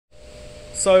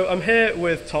So I'm here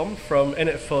with Tom from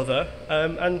initforthe,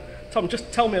 and Tom,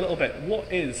 just tell me a little bit.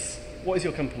 What is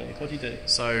your company? What do you do?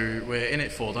 So we're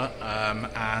initforthe,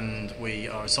 and we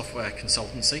are a software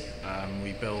consultancy.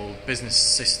 We build business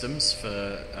systems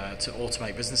to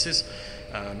automate businesses,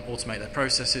 automate their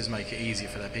processes, make it easier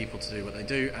for their people to do what they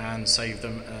do, and save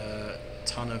them a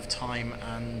ton of time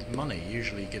and money.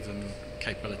 Usually, give them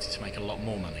capability to make a lot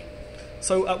more money.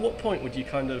 So at what point would you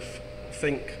kind of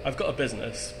think, I've got a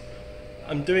business,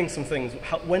 I'm doing some things,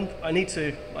 when do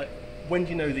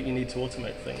you know that you need to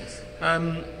automate things?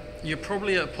 You're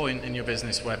probably at a point in your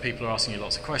business where people are asking you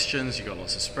lots of questions, you've got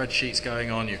lots of spreadsheets going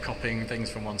on, you're copying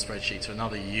things from one spreadsheet to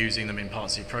another, you're using them in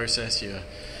parts of your process,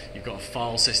 you've got a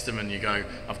file system and you go,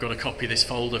 I've got to copy this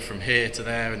folder from here to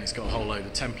there and it's got a whole load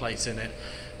of templates in it.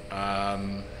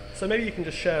 So maybe you can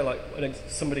just share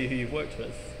somebody who you've worked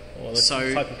with, or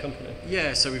the type of company.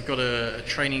 Yeah, so we've got a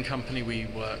training company we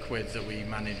work with that we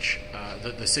manage,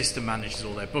 the system manages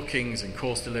all their bookings and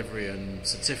course delivery and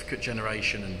certificate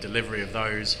generation and delivery of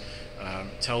those,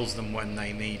 tells them when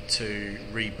they need to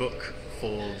rebook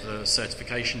for the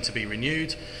certification to be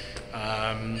renewed,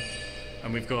 and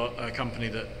we've got a company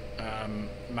that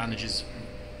manages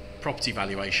property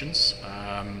valuations,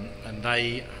 and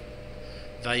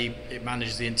it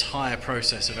manages the entire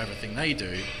process of everything they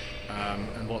do.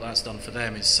 And what that's done for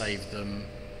them is saved them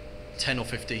 10 or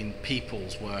 15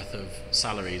 people's worth of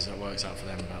salaries. That works out for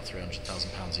them about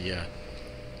 £300,000 a year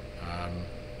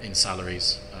in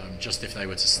salaries, just if they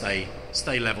were to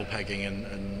stay level pegging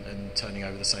and turning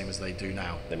over the same as they do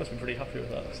now. They must be pretty happy with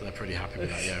that. So they're pretty happy with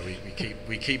that. Yeah,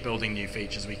 we keep building new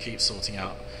features. We keep sorting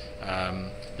out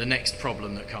the next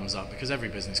problem that comes up, because every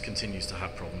business continues to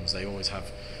have problems. They always have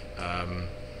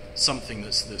something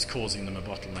that's causing them a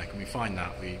bottleneck, and we find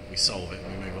that, we solve it,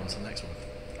 and we move on to the next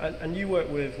one. And you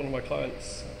work with one of my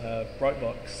clients,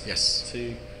 Brightbox, yes,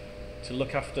 to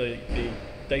look after the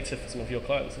data for some of your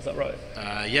clients, is that right?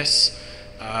 Yes.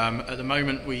 At the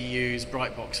moment we use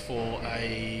Brightbox for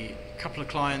a couple of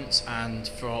clients and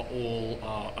for all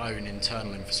our own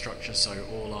internal infrastructure, so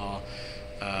all our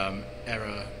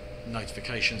error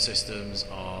notification systems,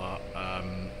 our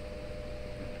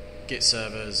Git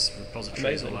servers,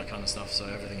 repositories, all that kind of stuff. So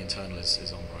everything internal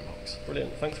is on Brightbox.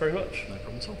 Brilliant. Thanks very much. No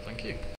problem at all. Thank you.